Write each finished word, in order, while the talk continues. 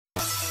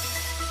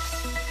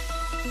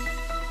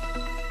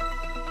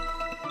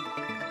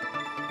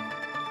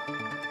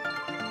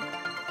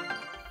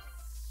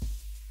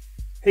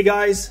Hey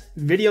guys,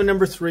 video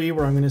number 3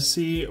 where I'm going to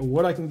see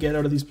what I can get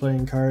out of these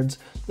playing cards.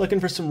 Looking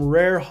for some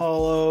rare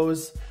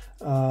hollows.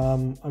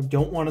 I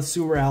don't want a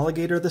sewer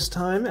alligator this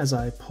time, as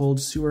I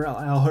pulled sewer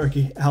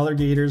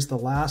alligators the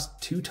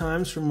last 2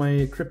 times from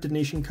my Cryptid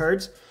Nation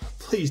cards.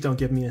 Please don't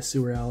give me a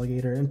sewer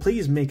alligator, and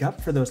please make up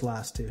for those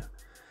last 2.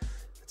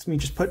 It's me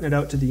just putting it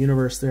out to the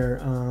universe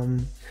there.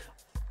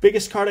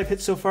 Biggest card I've hit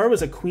so far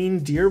was a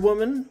Queen Deer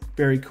Woman.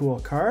 Very cool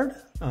card.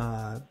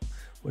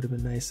 Would have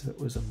been nice if it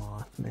was a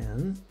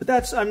Mothman.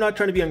 But I'm not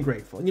trying to be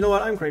ungrateful. You know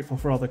what? I'm grateful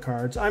for all the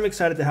cards. I'm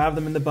excited to have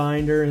them in the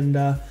binder,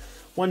 and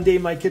one day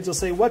my kids will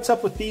say, what's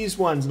up with these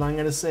ones? And I'm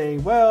going to say,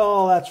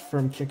 well, that's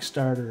from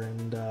Kickstarter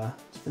and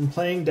from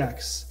playing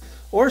decks.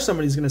 Or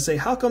somebody's going to say,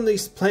 how come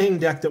this playing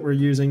deck that we're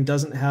using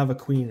doesn't have a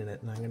queen in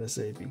it? And I'm going to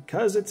say,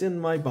 because it's in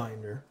my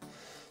binder.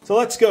 So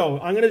let's go.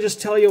 I'm going to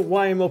just tell you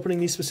why I'm opening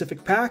these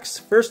specific packs.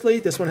 Firstly,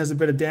 this one has a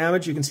bit of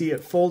damage. You can see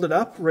it folded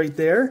up right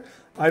there.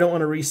 I don't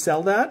want to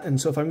resell that, and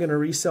so if I'm going to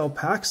resell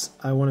packs,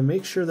 I want to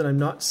make sure that I'm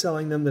not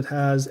selling them that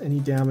has any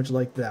damage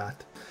like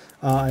that.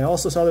 I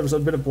also saw there was a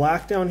bit of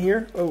black down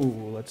here. Oh,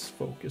 let's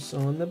focus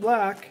on the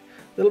black. A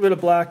little bit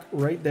of black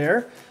right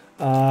there.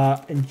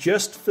 And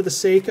just for the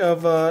sake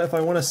of if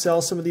I want to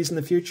sell some of these in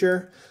the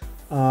future,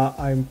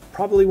 I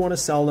probably want to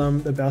sell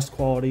them the best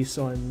quality,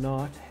 so I'm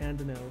not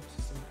handing out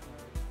some cards.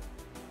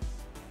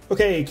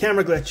 Okay,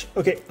 camera glitch.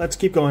 Okay, let's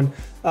keep going.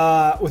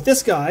 With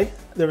this guy,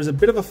 there was a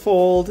bit of a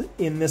fold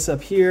in this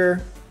up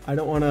here. I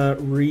don't want to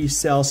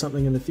resell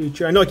something in the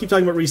future. I know I keep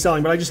talking about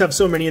reselling, but I just have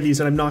so many of these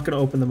and I'm not going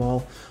to open them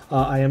all.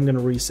 I am going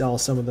to resell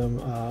some of them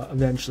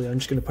eventually. I'm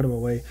just going to put them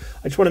away.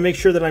 I just want to make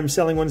sure that I'm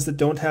selling ones that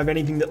don't have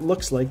anything that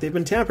looks like they've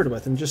been tampered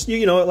with. And just,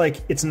 you know,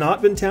 like, it's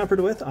not been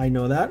tampered with. I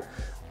know that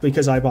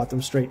because I bought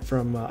them straight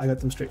from, I got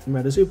them straight from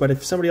MetaZoo. But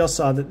if somebody else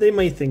saw that, they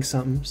might think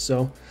something.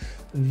 So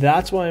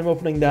that's why I'm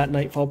opening that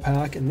Nightfall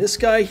pack. And this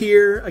guy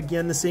here,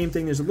 again, the same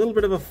thing. There's a little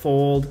bit of a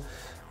fold.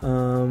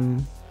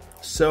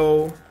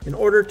 So in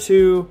order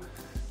to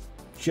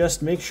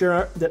just make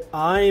sure that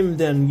I'm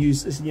then you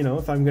know,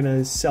 if I'm going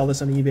to sell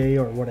this on eBay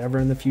or whatever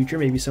in the future,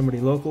 maybe somebody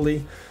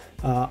locally,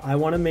 I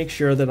want to make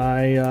sure that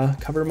I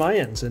cover my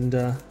ends, and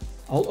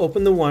I'll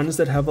open the ones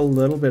that have a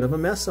little bit of a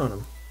mess on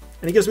them.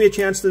 And it gives me a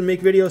chance to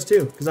make videos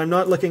too, because I'm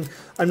not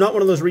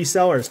one of those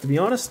resellers, to be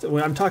honest.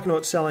 When I'm talking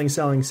about selling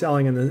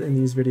in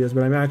these videos,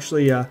 but I'm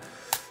actually,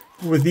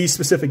 with these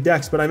specific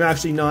decks, but I'm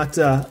actually not,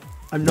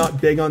 I'm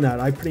not big on that.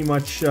 I pretty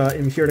much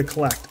am here to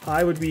collect.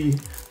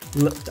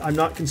 I'm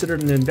not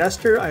considered an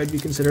investor. I would be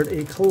considered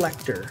a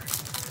collector.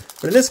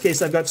 But in this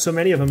case, I've got so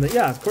many of them that,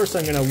 yeah, of course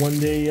I'm going to one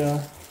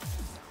day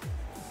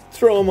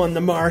throw them on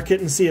the market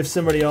and see if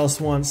somebody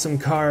else wants some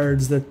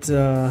cards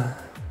that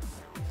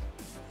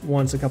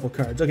wants a couple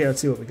cards. Okay,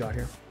 let's see what we got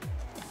here.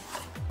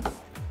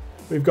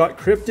 We've got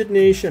Cryptid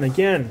Nation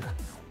again.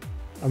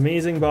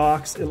 Amazing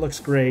box. It looks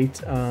great.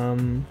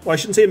 Well, I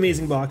shouldn't say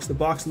amazing box. The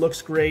box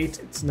looks great.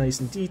 It's nice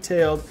and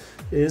detailed.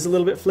 It is a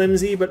little bit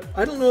flimsy, but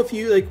I don't know if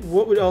you, like,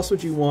 what else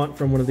would you want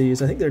from one of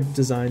these? I think they're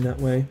designed that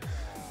way.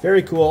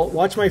 Very cool.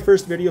 Watch my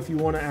first video if you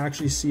want to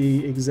actually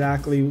see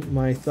exactly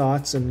my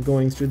thoughts and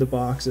going through the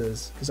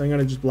boxes, because I'm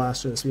going to just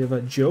blast through this. We have a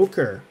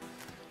Joker.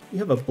 We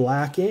have a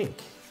Black Ink.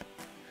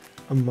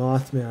 A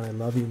Mothman. I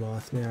love you,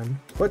 Mothman.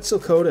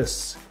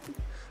 Quetzalcoatlus.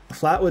 A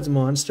Flatwoods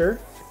Monster.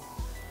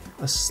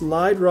 A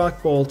Slide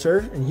Rock Bolter,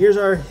 and here's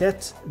our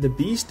hit, the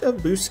Beast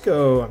of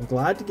Busco. I'm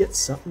glad to get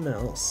something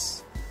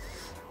else.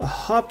 A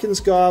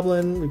Hopkins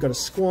Goblin, we've got a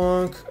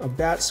Squonk, a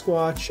Bat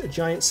Squatch, a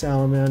Giant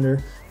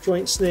Salamander,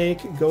 Joint Snake,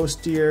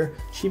 Ghost Deer,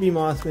 Chibi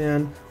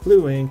Mothman,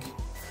 Blue Ink,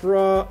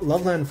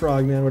 Loveland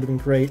Frogman would have been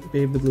great,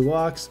 Babe the Blue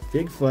Ox,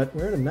 Bigfoot,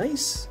 wearing a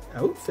nice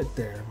outfit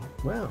there,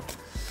 wow.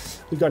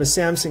 We've got a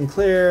Sam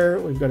Sinclair,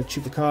 we've got a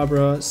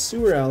Chupacabra,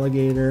 Sewer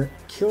Alligator,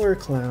 Killer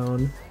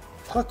Clown,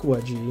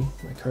 Puckwudgie,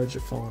 my cards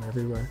are falling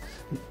everywhere,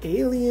 an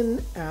Alien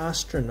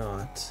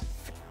Astronaut,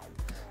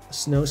 a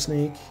Snow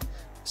Snake,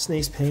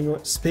 Space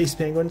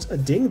Penguins, a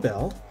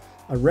Dingbell,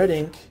 a Red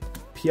Ink,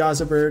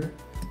 Piazza Bird,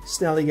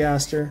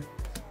 Snallygaster,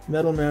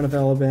 Metal Man of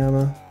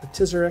Alabama, a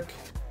Tizeric,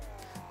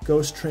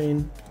 Ghost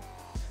Train,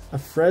 a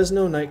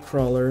Fresno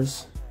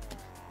Nightcrawlers,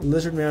 a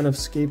Lizard Man of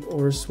Scape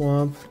Over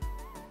Swamp,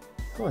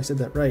 oh, I said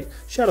that right,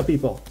 Shadow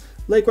People,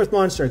 Lakeworth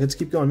Monster, let's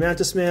keep going,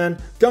 Mantis Man,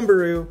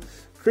 Gumbaroo,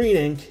 Green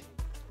Ink,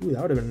 ooh,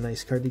 that would have been a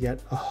nice card to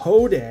get. A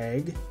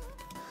Hodag,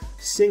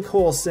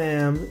 Sinkhole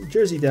Sam,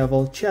 Jersey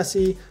Devil,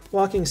 Chessie,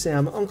 Walking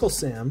Sam, Uncle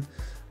Sam,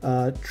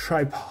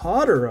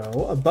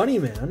 Tripodero, a Bunny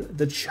Man,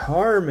 the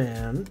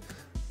Charman,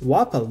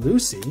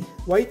 Wapaloosie,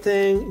 White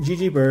Thing,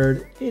 Gigi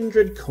Bird,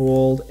 Indrid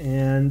Cold,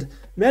 and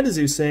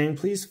MetaZoo saying,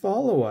 please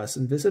follow us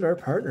and visit our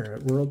partner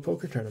at World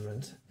Poker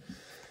Tournament.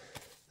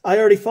 I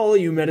already follow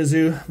you,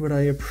 MetaZoo, but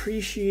I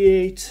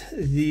appreciate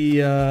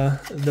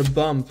the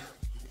bump.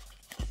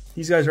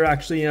 These guys are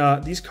actually,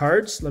 these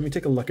cards, let me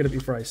take a look at it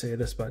before I say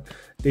this, but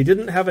they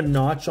didn't have a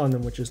notch on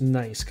them, which is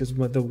nice, because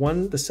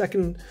the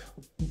second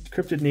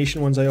Cryptid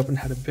Nation ones I opened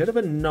had a bit of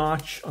a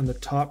notch on the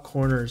top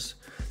corners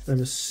that I'm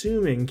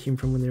assuming came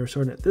from when they were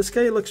sorting it. This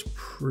guy looks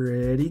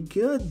pretty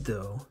good,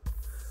 though.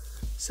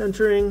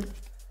 Centering,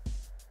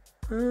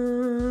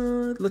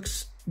 It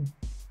looks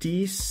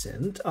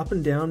decent. Up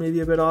and down,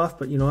 maybe a bit off,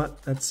 but you know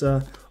what? That's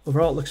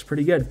overall it looks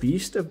pretty good.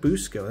 Beast of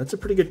Busco. That's a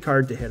pretty good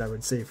card to hit, I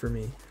would say, for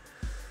me.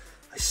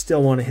 I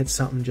still want to hit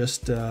something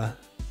just a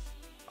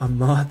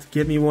moth.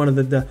 Give me one of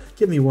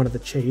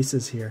the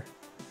chases here.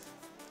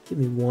 Give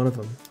me one of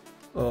them.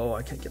 Oh,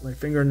 I can't get my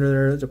finger under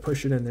there to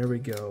push it in. There we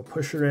go.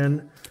 Push her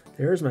in.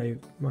 There's my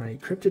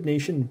Cryptid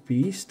Nation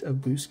Beast of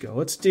Busco.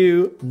 Let's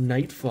do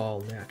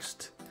Nightfall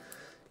next.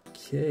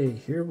 Okay,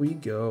 here we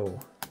go.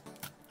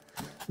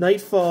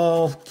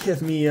 Nightfall,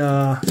 give me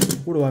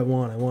what do I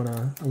want? I want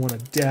a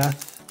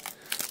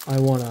Death. I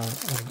want a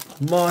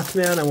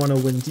Mothman. I want a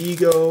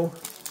Wendigo.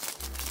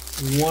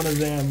 One of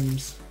them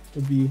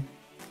would be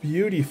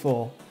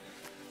beautiful.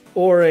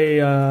 Or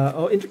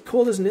a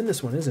Cold isn't in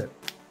this one, is it?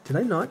 Did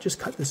I not just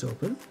cut this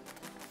open?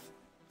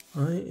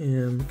 I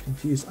am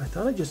confused. I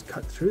thought I just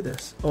cut through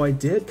this. Oh, I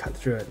did cut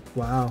through it.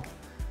 Wow.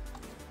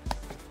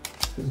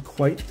 It's been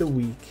quite the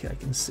week, I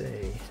can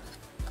say.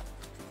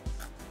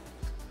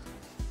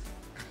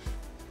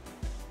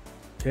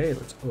 Okay,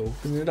 let's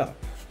open it up.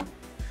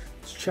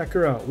 Let's check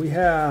her out. We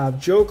have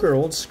Joker,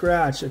 Old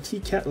Scratch, a T.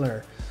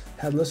 Kettler,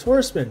 Headless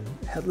Horseman,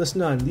 Headless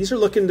Nun. These are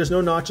looking, there's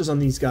no notches on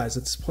these guys.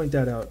 Let's point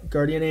that out.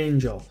 Guardian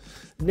Angel.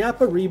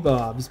 Napa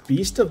Rebobs,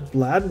 Beast of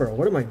Bladborough.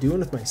 What am I doing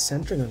with my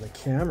centering on the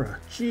camera?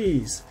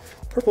 Jeez.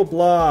 Purple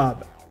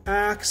Blob,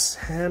 Axe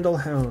Handle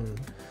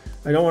Hound.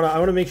 I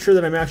want to make sure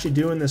that I'm actually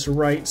doing this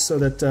right so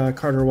that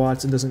Carter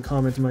Watson doesn't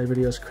comment in my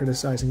videos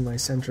criticizing my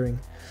centering.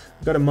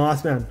 I've got a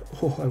Mothman.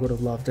 Oh, I would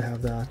have loved to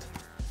have that.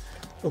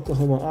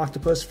 Oklahoma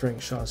Octopus,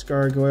 Frank Shaw's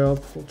Gargoyle,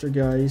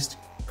 Poltergeist,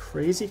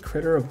 Crazy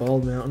Critter of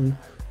Bald Mountain,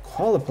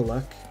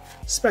 Qualipaluk,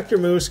 Spectre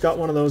Moose, got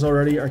one of those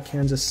already,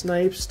 Arkansas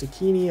Snipes,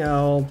 Dakini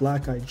Owl,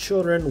 Black-Eyed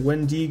Children,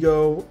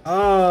 Wendigo.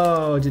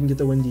 Oh, I didn't get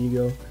the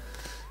Wendigo.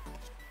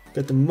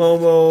 Got the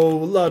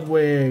Momo,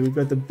 Ludwig, we've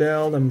got the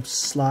Bell. I'm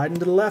sliding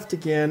to the left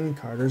again.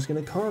 Carter's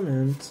going to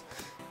comment.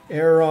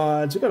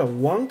 Aerods, we've got a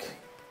Wunk.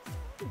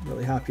 I'm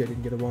really happy I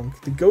didn't get a Wunk.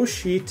 The Ghost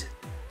Sheet,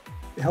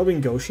 the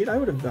Helbing Ghost Sheet, I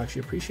would have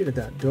actually appreciated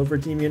that. Dover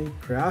Demon,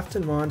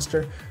 Grafton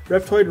Monster,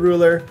 Reptoid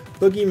Ruler,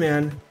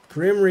 Boogeyman,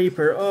 Grim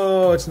Reaper.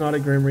 Oh, it's not a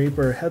Grim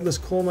Reaper. Headless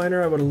Coal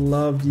Miner, I would have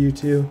loved you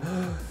to.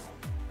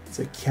 It's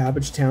a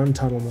Cabbage Town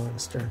Tunnel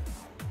Monster.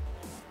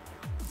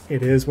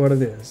 It is what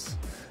it is.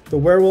 The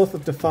Werewolf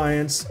of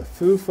Defiance,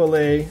 Fu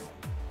Follet,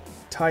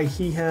 Tai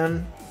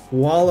Hihan,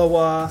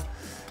 Wallawa,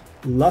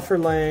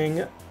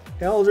 Lufferlang,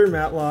 Elder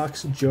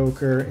Matlocks,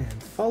 Joker,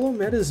 and follow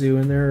MetaZoo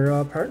and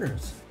their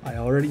partners. I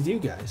already do,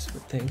 guys,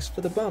 but thanks for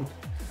the bump.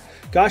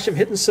 Gosh, I'm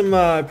hitting some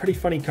pretty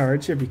funny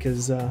cards here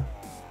because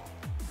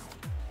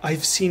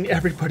I've seen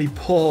everybody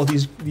pull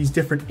these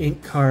different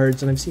ink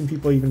cards, and I've seen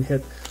people even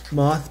hit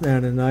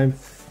Mothman, and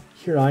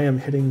here I am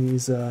hitting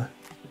these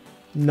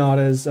not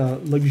as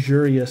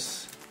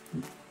luxurious,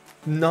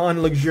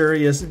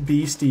 non-luxurious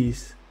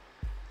beasties.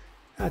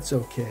 That's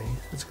okay.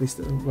 That's at least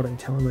what I'm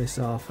telling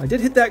myself. I did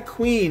hit that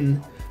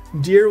Queen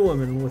Deer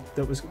Woman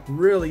that was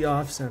really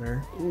off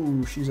center.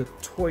 Ooh, she's a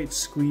toit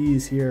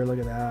squeeze here. Look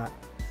at that.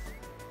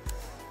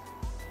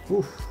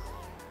 Ooh.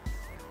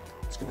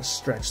 Just gonna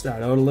stretch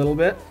that out a little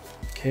bit.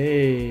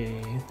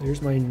 Okay,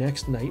 there's my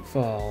next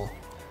Nightfall.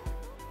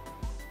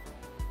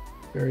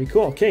 Very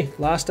cool. Okay,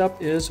 last up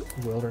is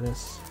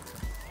Wilderness.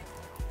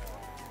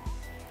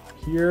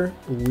 Here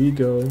we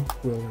go,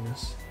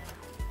 Wilderness.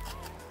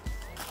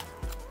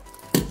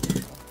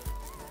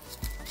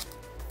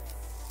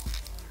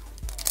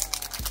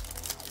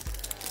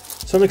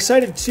 So I'm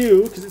excited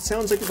too, because it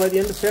sounds like by the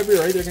end of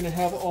February they're going to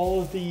have all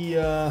of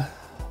the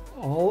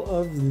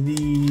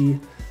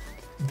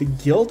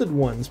gilded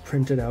ones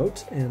printed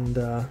out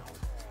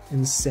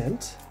and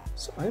sent.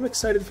 So I'm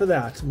excited for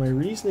that. My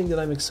reasoning that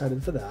I'm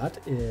excited for that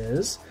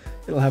is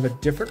it'll have a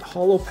different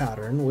hollow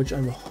pattern, which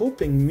I'm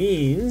hoping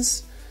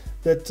means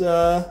that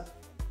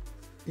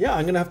yeah,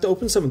 I'm gonna have to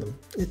open some of them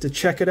to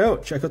check it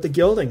out. Check out the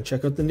gilding.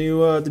 Check out the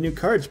new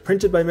cards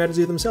printed by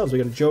MetaZoo themselves. We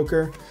got a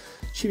Joker,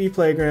 Chibi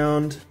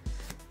Playground,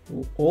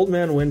 Old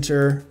Man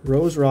Winter,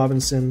 Rose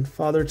Robinson,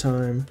 Father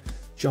Time,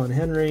 John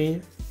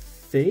Henry,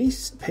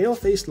 Pale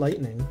Faced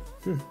Lightning,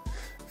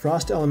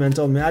 Frost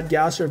Elemental, Mad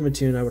Gasser of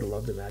Mattoon. I would have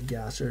loved a Mad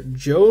Gasser.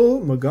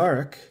 Joe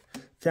McGarrick,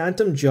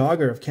 Phantom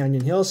Jogger of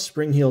Canyon Hill,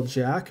 Spring Heel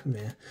Jack,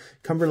 meh.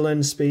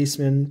 Cumberland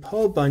Spaceman,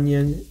 Paul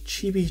Bunyan,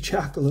 Chibi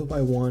Jackalope,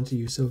 I want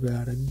you so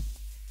bad, and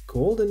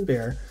Golden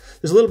Bear.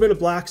 There's a little bit of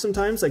black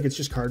sometimes, like it's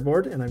just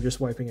cardboard, and I'm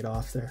just wiping it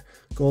off there.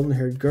 Golden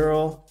Haired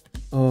Girl.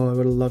 Oh, I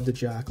would have loved a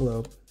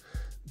Jackalope.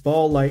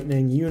 Ball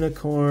Lightning,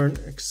 Unicorn,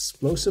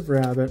 Explosive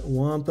Rabbit,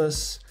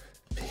 Wampus,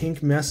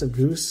 Pink Mess of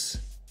Goose,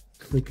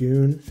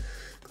 Lagoon,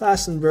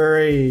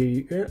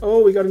 Glastonbury.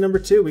 Oh, we got a number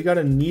 2. We got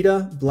a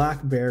Nita Black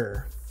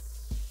Bearer.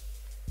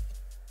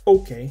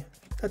 Okay,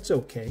 that's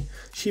okay.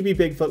 Chibi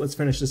Bigfoot, let's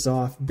finish this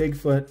off.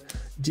 Bigfoot,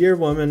 Deer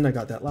Woman, I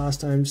got that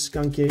last time.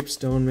 Skunk Ape,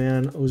 Stone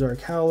Man,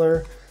 Ozark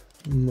Howler,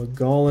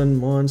 Magallan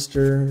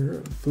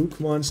Monster, Fook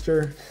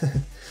Monster,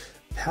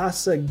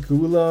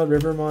 Pascagoula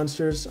River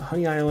Monsters,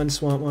 Honey Island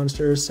Swamp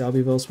Monsters,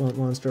 Salbyville Swamp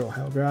Monster,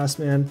 Ohio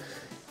Grassman,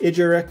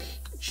 Idjurick,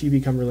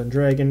 Chibi Cumberland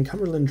Dragon,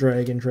 Cumberland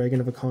Dragon,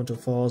 Dragon of Oconto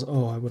Falls.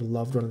 Oh, I would have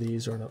loved one of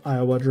these, or an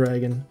Iowa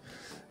Dragon.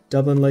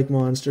 Dublin Lake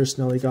Monster,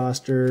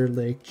 Snellygoster,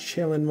 Lake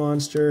Chelan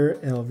Monster,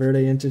 El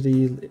Verde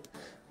Entity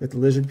with the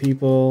Lizard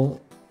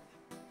People,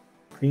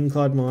 Green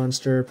Clawed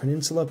Monster,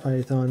 Peninsula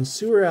Python,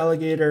 Sewer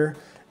Alligator,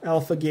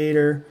 Alpha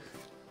Gator,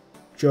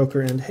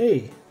 Joker, and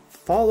hey,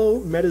 follow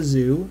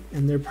MetaZoo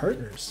and their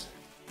partners.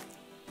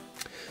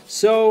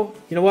 So,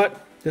 you know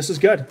what? This is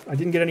good. I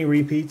didn't get any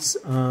repeats.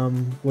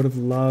 Would have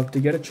loved to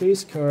get a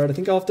chase card. I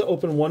think I'll have to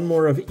open one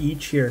more of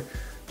each here,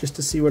 just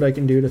to see what I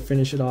can do to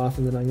finish it off,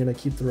 and then I'm going to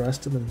keep the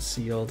rest of them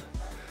sealed.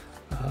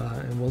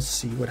 And we'll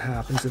see what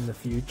happens in the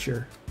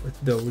future with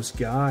those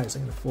guys.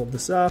 I'm going to fold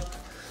this up,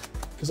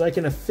 because I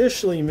can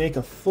officially make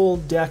a full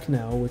deck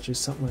now, which is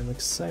something I'm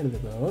excited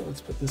about.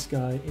 Let's put this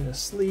guy in a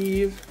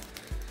sleeve.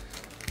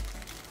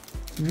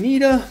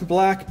 Nita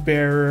Black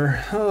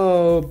Bearer.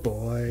 Oh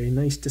boy,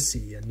 nice to see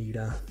you,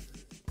 Nita.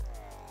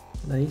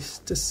 Nice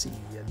to see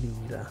you,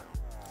 Nita.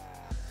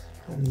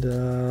 And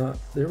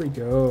there we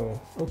go.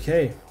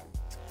 Okay.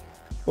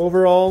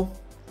 Overall,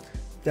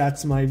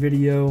 that's my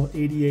video,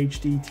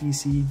 ADHD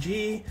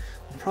TCG.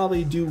 I'll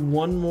probably do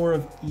one more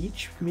of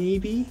each,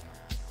 maybe.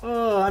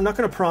 I'm not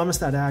going to promise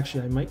that,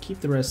 actually. I might keep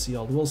the rest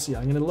sealed. We'll see.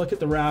 I'm going to look at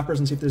the wrappers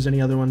and see if there's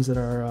any other ones that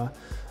are a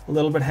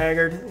little bit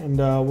haggard, and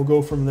we'll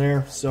go from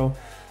there. So,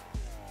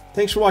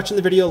 thanks for watching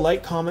the video.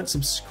 Like, comment,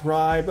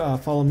 subscribe.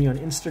 Follow me on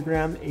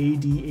Instagram,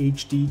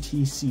 ADHDTCG,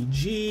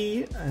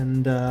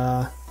 and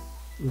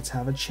let's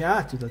have a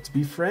chat. Let's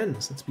be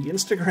friends. Let's be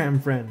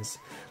Instagram friends.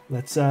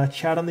 Let's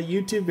chat on the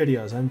YouTube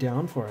videos. I'm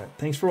down for it.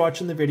 Thanks for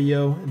watching the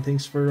video, and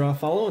thanks for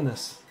following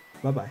this.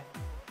 Bye-bye.